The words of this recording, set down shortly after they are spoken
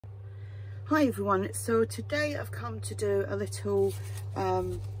Hi everyone, so today I've come to do a little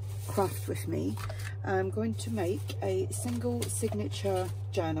craft with me. I'm going to make a single signature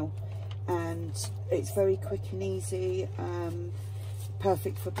journal, and it's very quick and easy,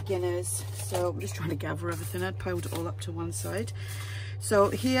 perfect for beginners. So I'm just trying to gather everything. I'd piled it all up to one side. So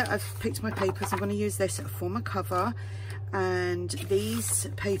here I've picked my papers. I'm going to use this for my cover, and these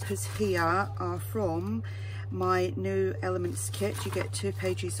papers here are from my new Elements kit. You get 2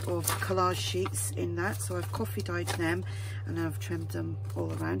 pages of collage sheets in that, so I've coffee dyed them and I've trimmed them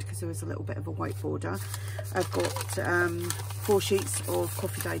all around because there was a little bit of a white border. I've got 4 sheets of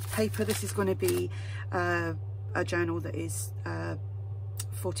coffee dyed paper. This is going to be a journal that is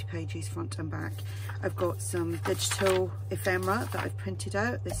 40 pages front and back. I've got some digital ephemera that I've printed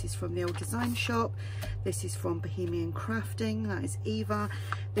out. This is from the Old Design Shop. This is from Bohemian Crafting, that is Eva.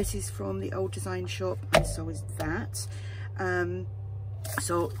 This is from the Old Design Shop, and so is that.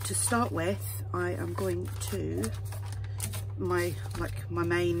 So to start with, I am going to my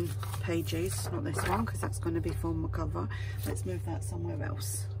main pages, not this one because that's going to be from my cover. Let's move that somewhere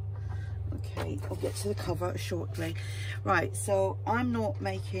else. Okay, I'll get to the cover shortly. Right, so I'm not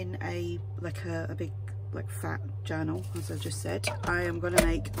making a big fat journal, as I just said. I am going to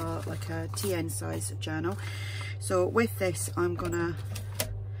make a TN size journal. So with this, I'm going to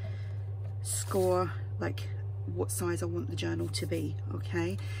score what size I want the journal to be.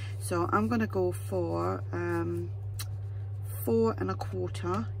 Okay, so I'm going to go for 4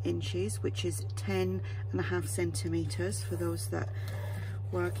 1/4 inches, which is 10.5 centimeters for those that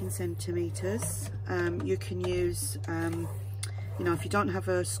work in centimeters. You can use you know, if you don't have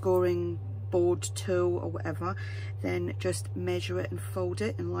a scoring board tool or whatever, then just measure it and fold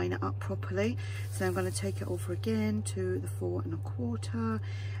it and line it up properly. So I'm going to take it over again to the 4 1/4,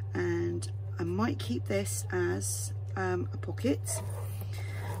 and I might keep this as a pocket,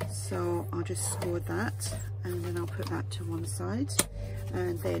 so I'll just score that and then I'll put that to one side.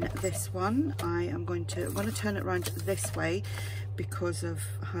 And then this one, I'm going to turn it around this way because of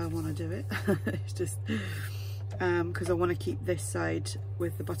how I want to do it. It's just because I want to keep this side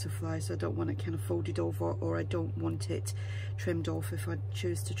with the butterflies. So I don't want it kind of folded over, or I don't want it trimmed off if I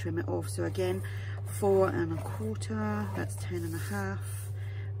choose to trim it off. So again, 4 1/4, that's 10.5,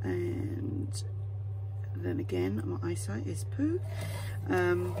 and then again, my eyesight is poo.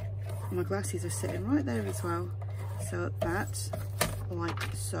 My glasses are sitting right there as well, so that,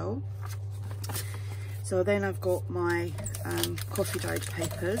 like so. So then I've got my coffee dyed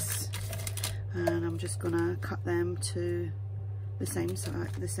papers, and I'm just gonna cut them to the same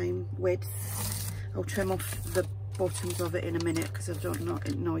side, the same width. I'll trim off the bottoms of it in a minute because I don't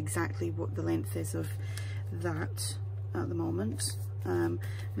know exactly what the length is of that at the moment.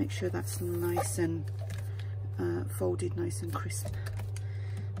 Make sure that's nice and folded nice and crisp,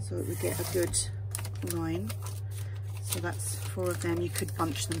 so that we get a good line. So that's 4 of them. You could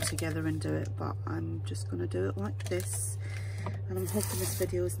bunch them together and do it, but I'm just going to do it like this, and I'm hoping this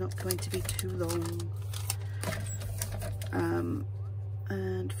video is not going to be too long.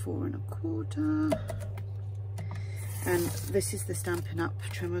 And 4 1/4, and this is the Stampin' Up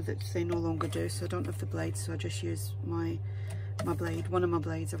trimmer that they no longer do, so I don't have the blades, so I just use my blade, one of my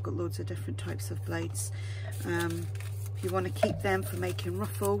blades. I've got loads of different types of blades. If you want to keep them for making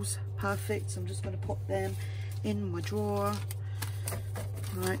ruffles, perfect. So I'm just going to put them in my drawer.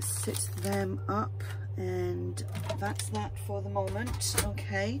 Right, sit them up, and that's that for the moment.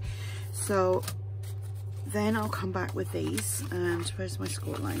 Okay, so then I'll come back with these, and where's my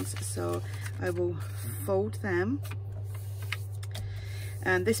score lines? So I will fold them,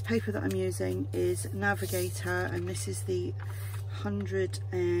 and this paper that I'm using is Navigator, and this is the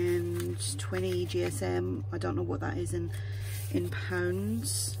 120 GSM. I don't know what that is in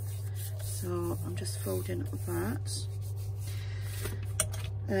pounds. So I'm just folding that,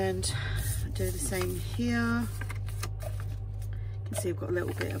 and do the same here. You can see I've got a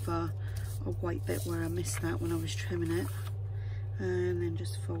little bit of a white bit where I missed that when I was trimming it, and then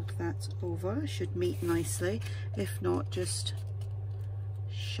just fold that over. It should meet nicely. If not, just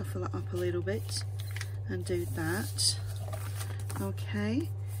shuffle it up a little bit and do that. Okay,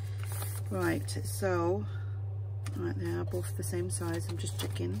 right, so right, they are both the same size. I'm just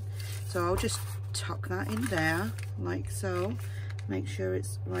checking, so I'll just tuck that in there like so, make sure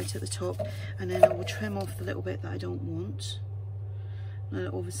it's right at the top, and then I will trim off the little bit that I don't want. Now,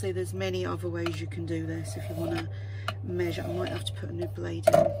 obviously there's many other ways you can do this if you want to measure. I might have to put a new blade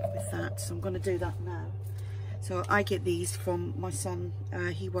in with that, so I'm going to do that now. So I get these from my son.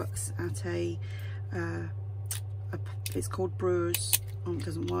 He works at it's called Brewers. Oh, it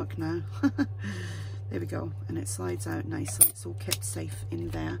doesn't work now. There we go, and it slides out nicely. It's all kept safe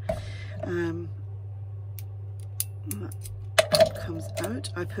in there. that comes out.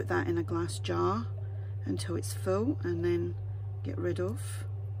 I put that in a glass jar until it's full and then get rid of.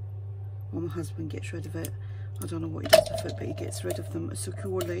 Well, my husband gets rid of it. I don't know what he does with it, but he gets rid of them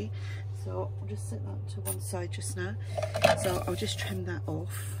securely. So I'll just set that to one side just now. So I'll just trim that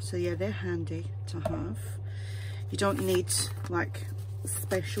off. So yeah, they're handy to have. You don't need like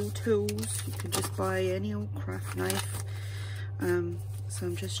special tools. You can just buy any old craft knife. So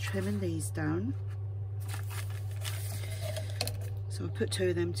I'm just trimming these down. So I'll put two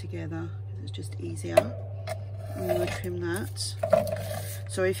of them together because it's just easier. I'm going to trim that.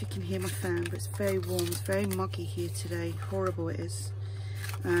 Sorry if you can hear my fan, but it's very warm. It's very muggy here today. Horrible it is.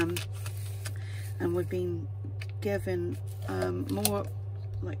 And we've been given more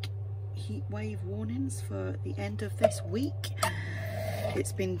like heat wave warnings for the end of this week.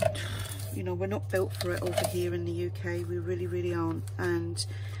 It's been, you know, we're not built for it over here in the UK. We really aren't. And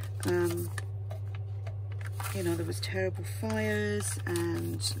you know, there was terrible fires,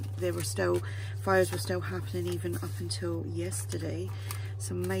 and fires were still happening even up until yesterday.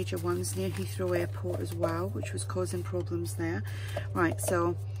 Some major ones near Heathrow Airport as well, which was causing problems there. Right,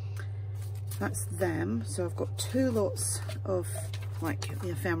 so that's them. So I've got two lots of like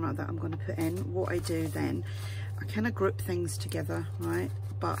the ephemera that I'm going to put in. What I do then, I kind of group things together, right?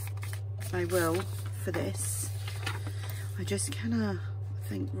 But I will, for this, I just kind of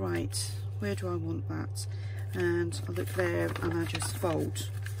think, right, where do I want that? And I look there and I just fold.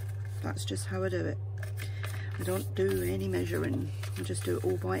 That's just how I do it. I don't do any measuring. I just do it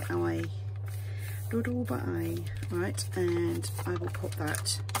all by eye. Do it all by eye, right? And I will put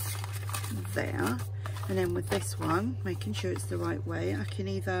that there. And then with this one, making sure it's the right way, I can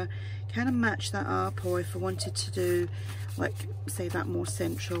either kind of match that up, or if I wanted to do like say that more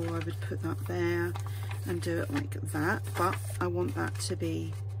central, I would put that there and do it like that. But I want that to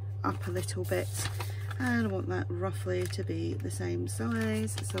be up a little bit, and I want that roughly to be the same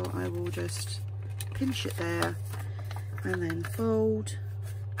size, so I will just pinch it there and then fold.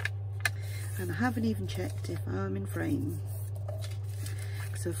 And I haven't even checked if I'm in frame,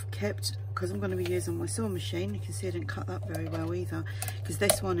 because I'm going to be using my sewing machine. You can see I didn't cut that very well either, because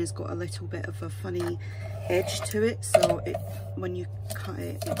this one has got a little bit of a funny edge to it, so when you cut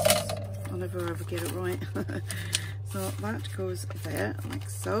it, I'll never ever get it right. So that goes there like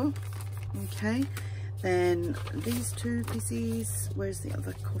so. Okay, then these two pieces, where's the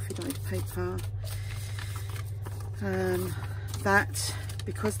other coffee dyed paper? That,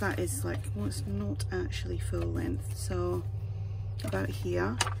 because that is like, well, it's not actually full length, so about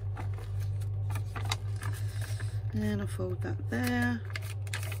here, and I'll fold that there.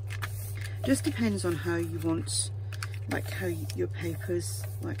 Just depends on how you want, like how your papers,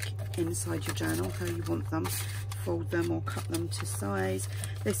 like inside your journal, how you want them, fold them or cut them to size.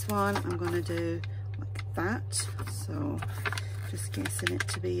 This one I'm going to do like that, so just guessing it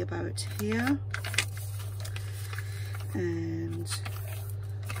to be about here, and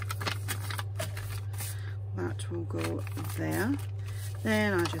that will go there.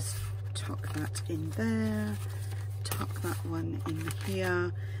 Then I just tuck that in there, tuck that one in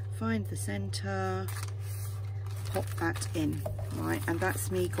here, find the center, pop that in, right? And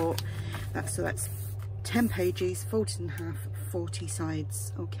that's me got that, so that's 10 pages, folded in half, 40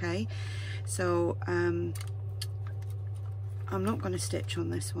 sides. Okay, so I'm not going to stitch on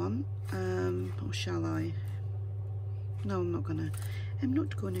this one, or shall I? No, I'm not gonna.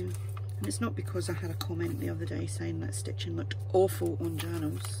 And it's not because I had a comment the other day saying that stitching looked awful on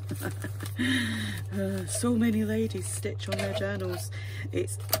journals. So many ladies stitch on their journals.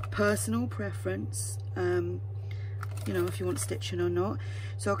 It's personal preference, you know, if you want stitching or not.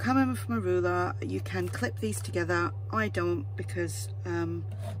 So I'll come in with my ruler. You can clip these together. I don't, because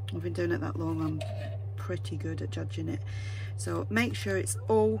I've been doing it that long. I'm pretty good at judging it. So make sure it's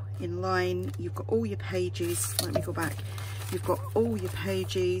all in line. You've got all your pages. Let me go back. You've got all your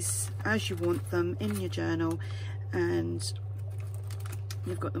pages as you want them in your journal, and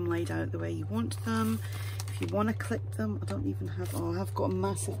you've got them laid out the way you want them. If you want to clip them, I don't even have, oh, I've got a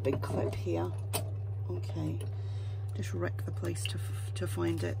massive big clip here. Okay, just wreck the place to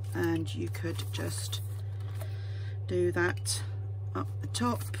find it, and you could just do that up the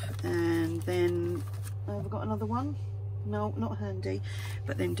top, and then I've got another one. No, not handy,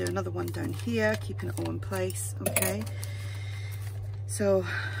 but then do another one down here, keeping it all in place. Okay, so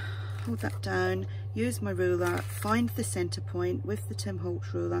hold that down, use my ruler, find the center point with the Tim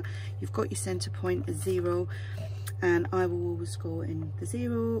Holtz ruler. You've got your center point as 0, and I will always go in the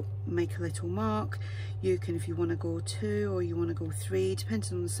 0, make a little mark. You can, if you want to go 2 or you want to go 3,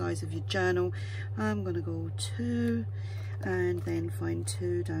 depending on the size of your journal. I'm going to go 2, and then find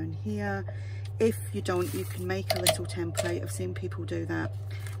 2 down here. If you don't, you can make a little template. I've seen people do that.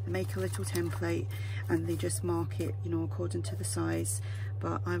 They make a little template and they just mark it, you know, according to the size,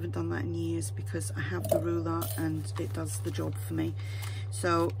 but I haven't done that in years because I have the ruler and it does the job for me.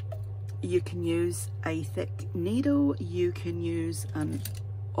 So you can use a thick needle, you can use an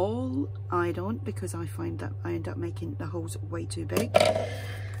awl. I don't, because I find that I end up making the holes way too big.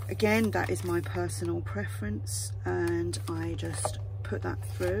 Again, that is my personal preference, and I just put that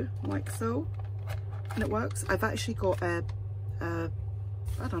through like so, and it works. I've actually got a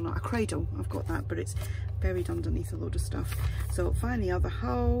I don't know, a cradle. I've got that, but it's buried underneath a load of stuff. So find the other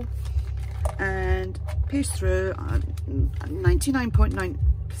hole and pierce through.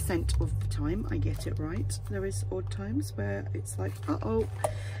 99.9% of the time I get it right. There is odd times where it's like, uh-oh,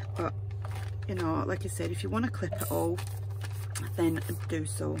 but you know, like I said, if you want to clip it all, then do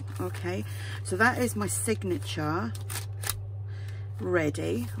so. Okay, so that is my signature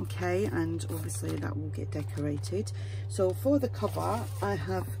ready. Okay, and obviously that will get decorated. So for the cover, I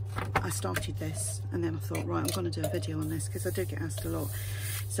started this and then I thought, right, I'm going to do a video on this because I do get asked a lot.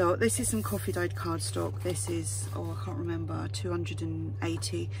 So this is some coffee dyed cardstock. This is, oh, I can't remember,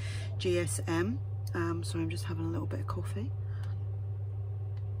 280 GSM. Sorry, I'm just having a little bit of coffee,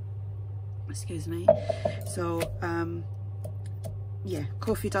 excuse me. So yeah,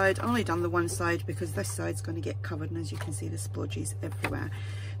 coffee dyed. I only done the one side because this side's going to get covered, and as you can see, the splodges everywhere.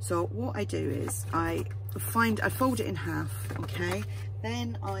 So what I do is I fold it in half. Okay,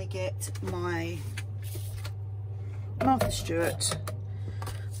 then I get my Martha Stewart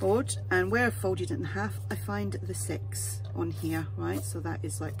board, and where I folded it in half, I find the 6 on here, right? So that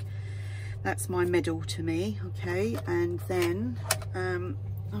is like, that's my middle to me. Okay, and then I'm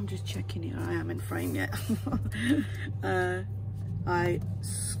just checking it. I am in frame yet. I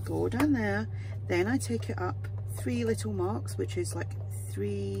score down there, then I take it up 3 little marks, which is like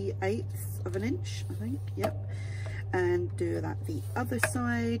 3/8 of an inch, I think. Yep, and do that the other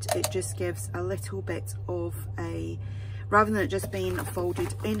side. It just gives a little bit of a, rather than it just being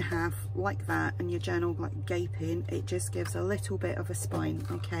folded in half like that and your journal like gaping, it just gives a little bit of a spine.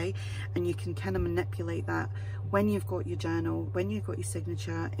 Okay, and you can kind of manipulate that when you've got your journal, when you've got your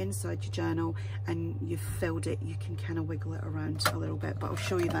signature inside your journal and you've filled it, you can kind of wiggle it around a little bit, but I'll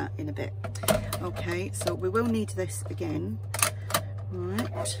show you that in a bit. Okay, so we will need this again.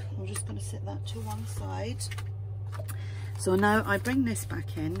 Right, I'm just going to set that to one side. So now I bring this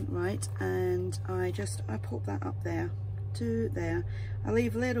back in, right, and I pop that up there to there. I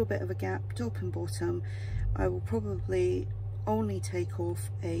leave a little bit of a gap, top and bottom. I will probably only take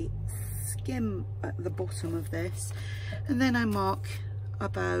off a skim at the bottom of this, and then I mark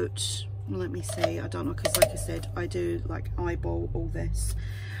about, let me see, I don't know, because like I said, I do like eyeball all this.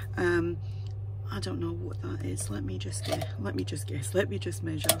 I don't know what that is. Let me just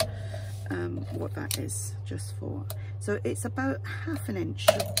measure what that is just for. So it's about ½ an inch,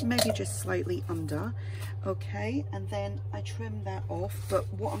 maybe just slightly under. Okay, and then I trim that off.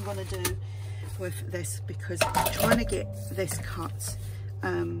 But what I'm going to do with this, because I'm trying to get this cut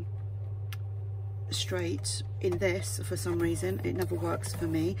straight in this, for some reason it never works for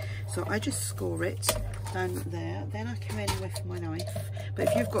me, so I just score it down there, then I come in with my knife. But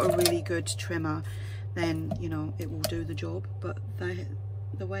if you've got a really good trimmer, then you know it will do the job, but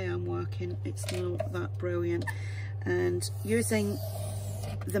the way I'm working, it's not that brilliant. And using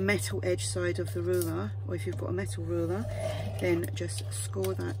the metal edge side of the ruler, or if you've got a metal ruler, then just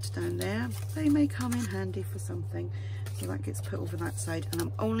score that down there. They may come in handy for something. So that gets put over that side, and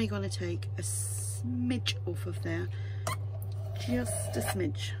I'm only going to take a smidge off of there, just a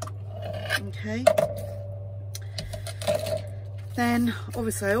smidge. Okay, then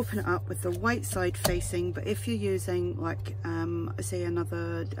obviously I open it up with the white side facing, but if you're using like say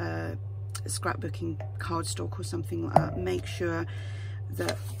another scrapbooking cardstock or something like that, make sure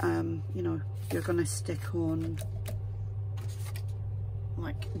that you know, you're going to stick on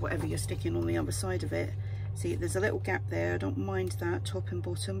like whatever you're sticking on the other side of it. See, there's a little gap there. I don't mind that, top and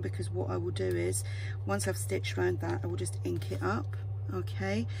bottom, because what I will do is once I've stitched around that, I will just ink it up.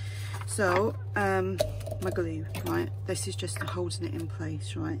 Okay, so my glue, right, this is just holding it in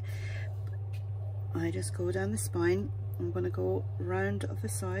place, right? I just go down the spine. I'm going to go round the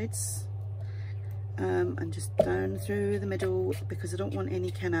sides and just down through the middle, because I don't want any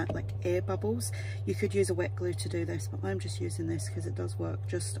kind of like air bubbles. You could use a wet glue to do this, but I'm just using this because it does work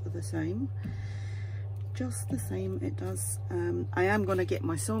just the same. It does. I am going to get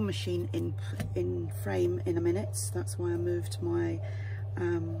my sewing machine in frame in a minute. That's why I moved my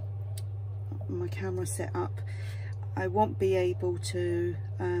my camera set up. I won't be able to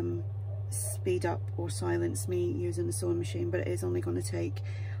speed up or silence me using the sewing machine, but it is only going to take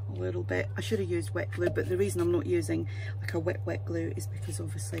a little bit. I should have used wet glue, but the reason I'm not using like a wet glue is because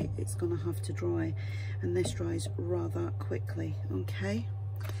obviously it's going to have to dry, and this dries rather quickly. Okay,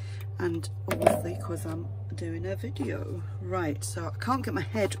 and obviously because I'm doing a video. Right, so I can't get my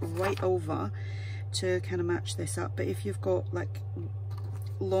head right over to kind of match this up, but if you've got like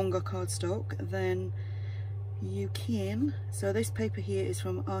longer cardstock, then you can. So this paper here is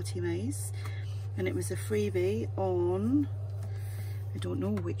from ARTYmaze, and it was a freebie on, I don't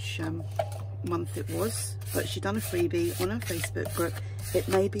know which month it was, but she done a freebie on her Facebook group. It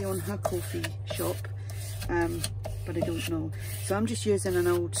may be on her coffee shop, but I don't know. So I'm just using an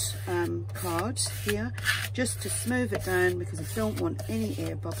old card here just to smooth it down because I don't want any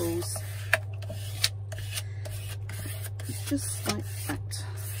air bubbles. Just like that.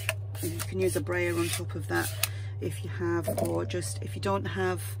 And you can use a brayer on top of that if you have, or just if you don't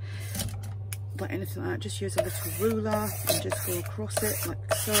have like anything like that, just use a little ruler and just go across it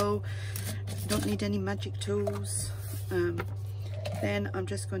like so. You don't need any magic tools. Then I'm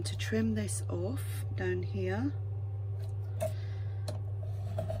just going to trim this off down here.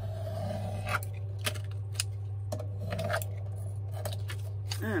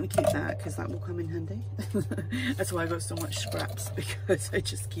 And keep that because that will come in handy. That's why I got so much scraps, because I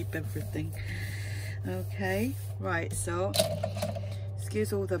just keep everything. Okay, right, so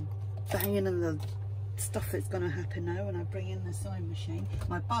excuse all the banging and the stuff that's going to happen now when I bring in the sewing machine.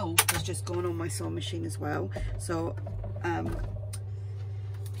 My bowl has just gone on my sewing machine as well, so I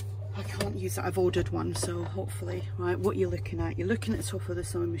can't use that. I've ordered one, so hopefully, right, what you're looking at the top of the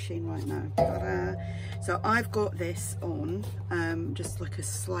sewing machine right now. So I've got this on just like a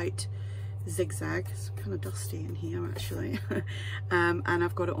slight zigzag. It's kind of dusty in here actually. And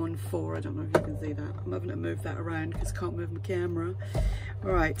I've got it on 4. I don't know if you can see that. I'm having to move that around because I can't move my camera.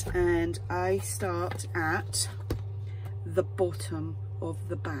 Right, and I start at the bottom of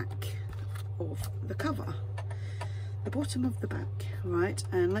the back of the cover. The bottom of the back, right,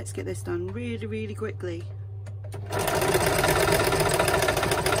 and let's get this done really quickly.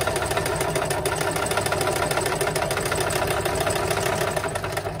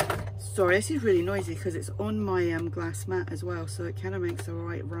 Sorry, this is really noisy because it's on my glass mat as well, so it kind of makes a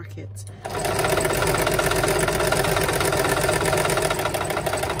right racket.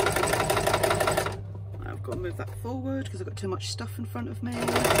 I've got to move that forward because I've got too much stuff in front of me.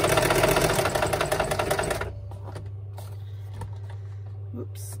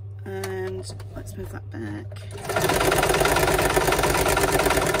 Whoops, and let's move that back.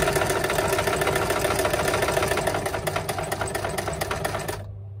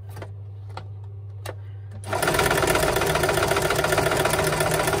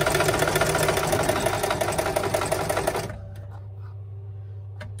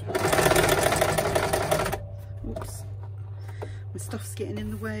 Whoops, my stuff's getting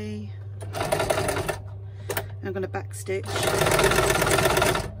in the way. I'm going to back stitch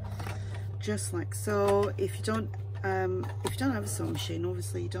just like so. If you don't have a sewing machine,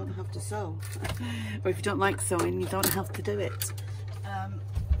 obviously you don't have to sew, or if you don't like sewing, you don't have to do it.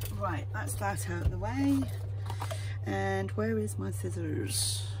 Right, that's that out of the way. And where is my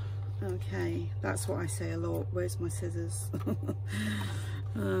scissors? Okay, that's what I say a lot. Where's my scissors?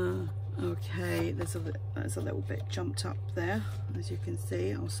 Okay, there's a little bit jumped up there, as you can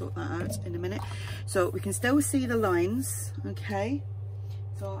see. I'll sort that out in a minute. So we can still see the lines. Okay,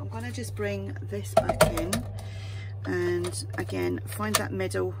 so I'm going to just bring this back in, and again find that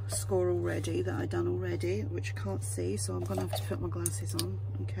middle score already that I done already, which I can't see, so I'm going to have to put my glasses on.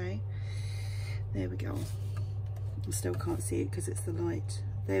 Okay, there we go. I still can't see it because it's the light.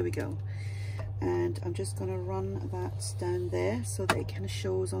 There we go. And I'm just going to run that down there so that it kind of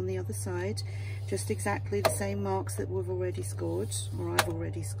shows on the other side, just exactly the same marks that we've already scored, or I've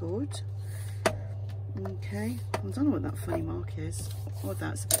already scored. Okay, I don't know what that funny mark is. Oh,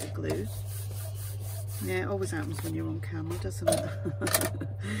 that's a bit of glue. Yeah, it always happens when you're on camera, doesn't it?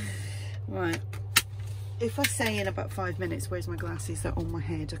 Right, if I say in about 5 minutes, where's my glasses? They're on my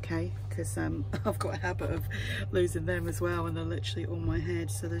head, okay? Because I've got a habit of losing them as well, and they're literally on my head.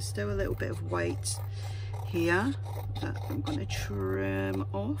 So there's still a little bit of weight here that I'm going to trim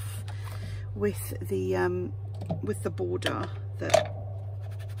off with the border that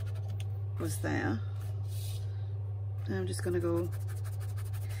was there. And I'm just going to go.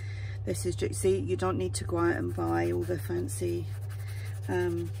 This is just, see, you don't need to go out and buy all the fancy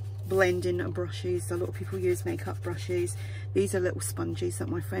blending brushes. A lot of people use makeup brushes. These are little sponges that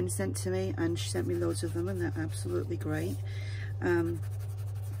my friend sent to me, and she sent me loads of them, and they're absolutely great.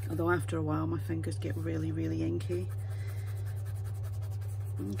 Although after a while my fingers get really inky.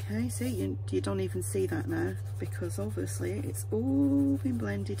 Okay, see, you don't even see that now because obviously it's all been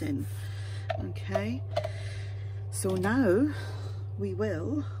blended in. Okay, so now we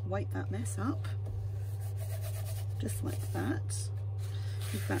will wipe that mess up just like that.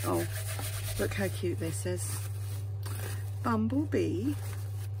 Oh, look how cute this is. Bumblebee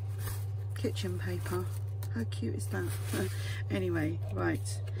kitchen paper. How cute is that? Anyway,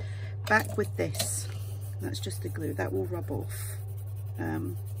 right, back with this. That's just the glue that will rub off.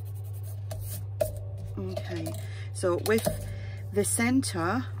 Okay, so with the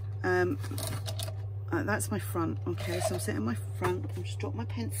center, that's my front. Okay, so I'm setting my front. I'm just dropping my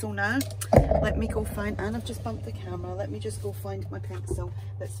pencil now. Let me go find, and I've just bumped the camera. Let me just go find my pencil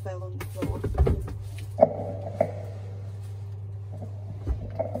that's fell on the floor.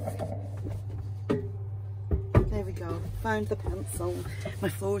 There we go, found the pencil. My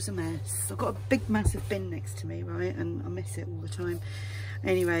floor's a mess. I've got a big massive bin next to me, right, and I miss it all the time.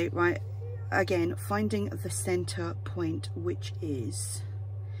 Anyway, right, again, finding the center point, which is,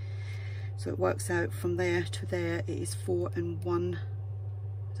 so it works out from there to there, it is 4 1/8,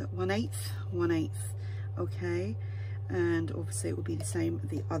 is that 1/8? 1/8, okay, and obviously it will be the same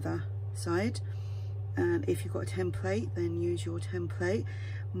the other side. And if you've got a template, then use your template.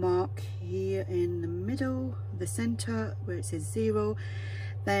 Mark here in the middle, the center where it says 0,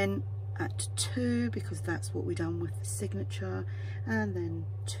 then at 2, because that's what we done with the signature, and then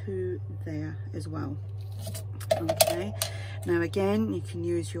 2 there as well. Okay, now again, you can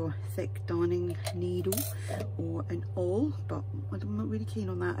use your thick darning needle or an awl, but I'm not really keen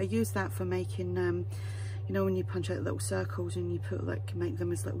on that. I use that for making you know, when you punch out little circles and you put like, make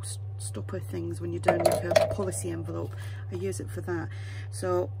them as little stopper things when you're doing like a policy envelope. I use it for that.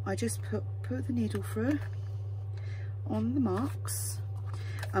 So I just put the needle through on the marks.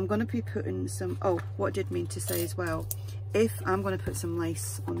 I'm going to be putting some, oh, what I did mean to say as well, if I'm going to put some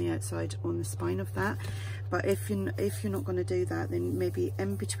lace on the outside on the spine of that, but if you're not going to do that, then maybe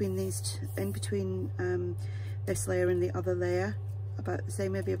in between these, this layer and the other layer, about, say,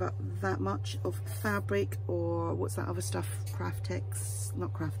 maybe about that much of fabric, or what's that other stuff, Craftex,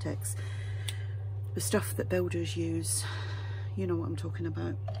 not Craftex, the stuff that builders use, you know what I'm talking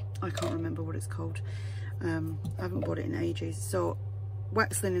about. I can't remember what it's called. I haven't bought it in ages. So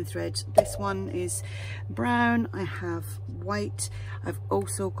wax linen thread, this one is brown, I have white, I've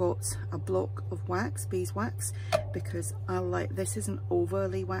also got a block of wax, beeswax, because I like, this isn't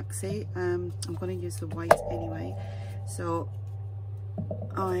overly waxy. I'm going to use the white anyway. So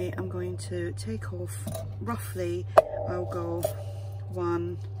I am going to take off roughly, I'll go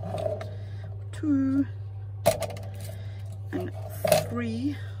 1, 2 and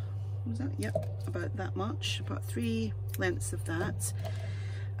 3, was that, yep, about that much, about 3 lengths of that,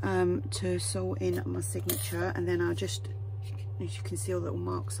 to sew in my signature. And then I'll just, as you can see all little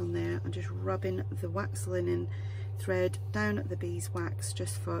marks on there, I'm just rubbing the wax linen thread down at the beeswax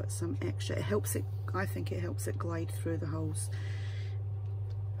just for some extra, it helps it, I think it helps it glide through the holes.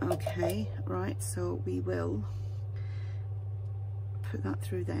 Okay, right, so we will put that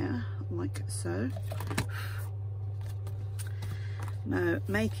through there like so. Now,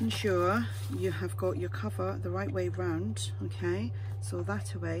 making sure you have got your cover the right way round, okay, so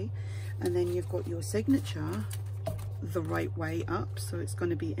that away, and then you've got your signature the right way up, so it's going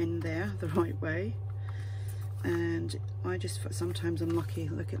to be in there the right way. And I just, sometimes I'm lucky,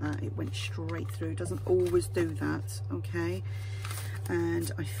 look at that, it went straight through, doesn't always do that, okay.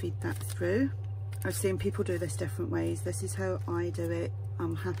 And I feed that through. I've seen people do this different ways. This is how I do it.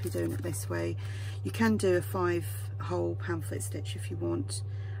 I'm happy doing it this way. You can do a 5-hole pamphlet stitch if you want,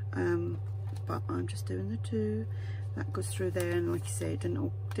 but I'm just doing the 2. That goes through there, and like you say, it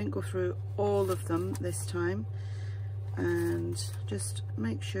didn't go through all of them this time. And just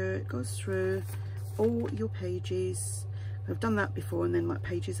make sure it goes through all your pages. I've done that before, and then like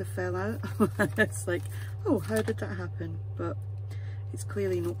pages have fell out. It's like, oh, how did that happen? But it's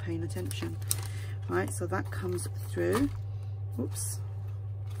clearly not paying attention. Right, so that comes through. Oops,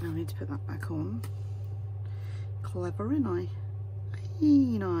 I need to put that back on. Clever, ain't I?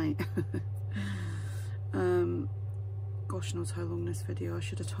 Ain't I? Gosh knows how long this video, I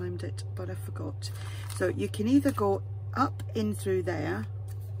should have timed it, but I forgot. So you can either go up in through there.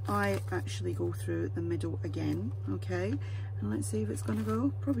 I actually go through the middle again, okay, and let's see if it's gonna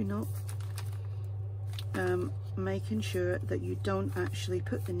go. Probably not. Making sure that you don't actually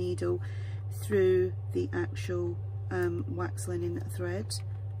put the needle through the actual wax linen thread.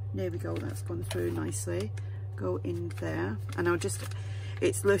 There we go, that's gone through nicely. Go in there, and I'll just,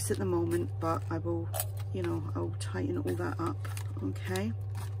 it's loose at the moment, but I will, you know, I'll tighten all that up, okay.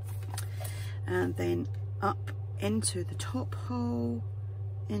 And then up into the top hole,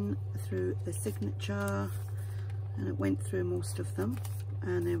 in through the signature, and it went through most of them,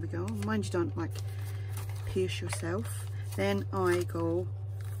 and there we go. Mind you don't like pierce yourself. Then I go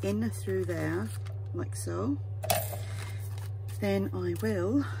in through there like so. Then I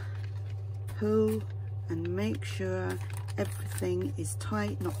will pull and make sure everything is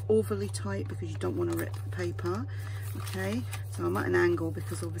tight, not overly tight because you don't want to rip the paper. Okay, so I'm at an angle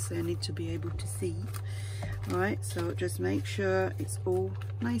because obviously I need to be able to see. All right, so just make sure it's all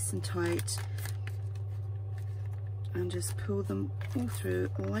nice and tight, and just pull them all through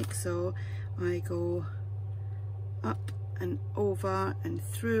like so. I go up and over and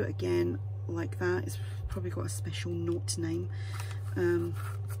through again like that. It's probably got a special knot name.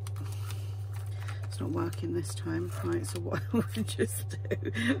 It's not working this time. Right, so what I would just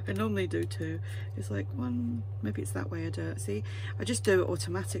do, I normally do two, it's like one, maybe it's that way I do it. See, I just do it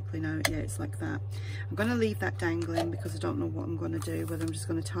automatically now. Yeah, it's like that. I'm going to leave that dangling because I don't know what I'm going to do, whether I'm just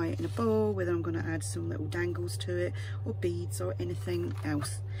going to tie it in a bow, whether I'm going to add some little dangles to it, or beads, or anything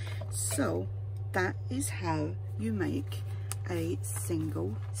else. So that is how you make a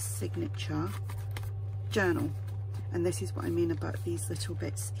single signature journal. And this is what I mean about these little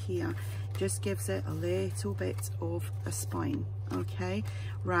bits here. Just gives it a little bit of a spine, okay,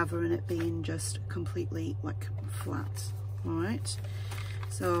 rather than it being just completely like flat. All right,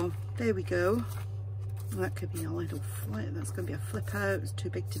 so there we go. That could be a little flip. That's going to be a flip out. It's too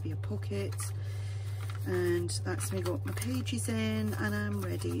big to be a pocket. And that's me got my pages in, and I'm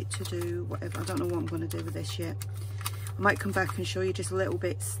ready to do whatever. I don't know what I'm going to do with this yet. I might come back and show you just little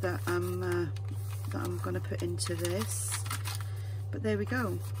bits that I'm going to put into this. But there we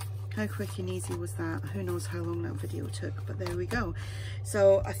go. How quick and easy was that? Who knows how long that video took, but there we go.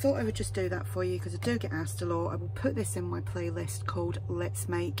 So I thought I would just do that for you because I do get asked a lot. I will put this in my playlist called Let's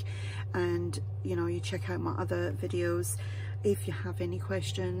Make, and you know, you check out my other videos. If you have any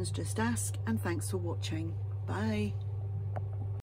questions, just ask, and thanks for watching. Bye.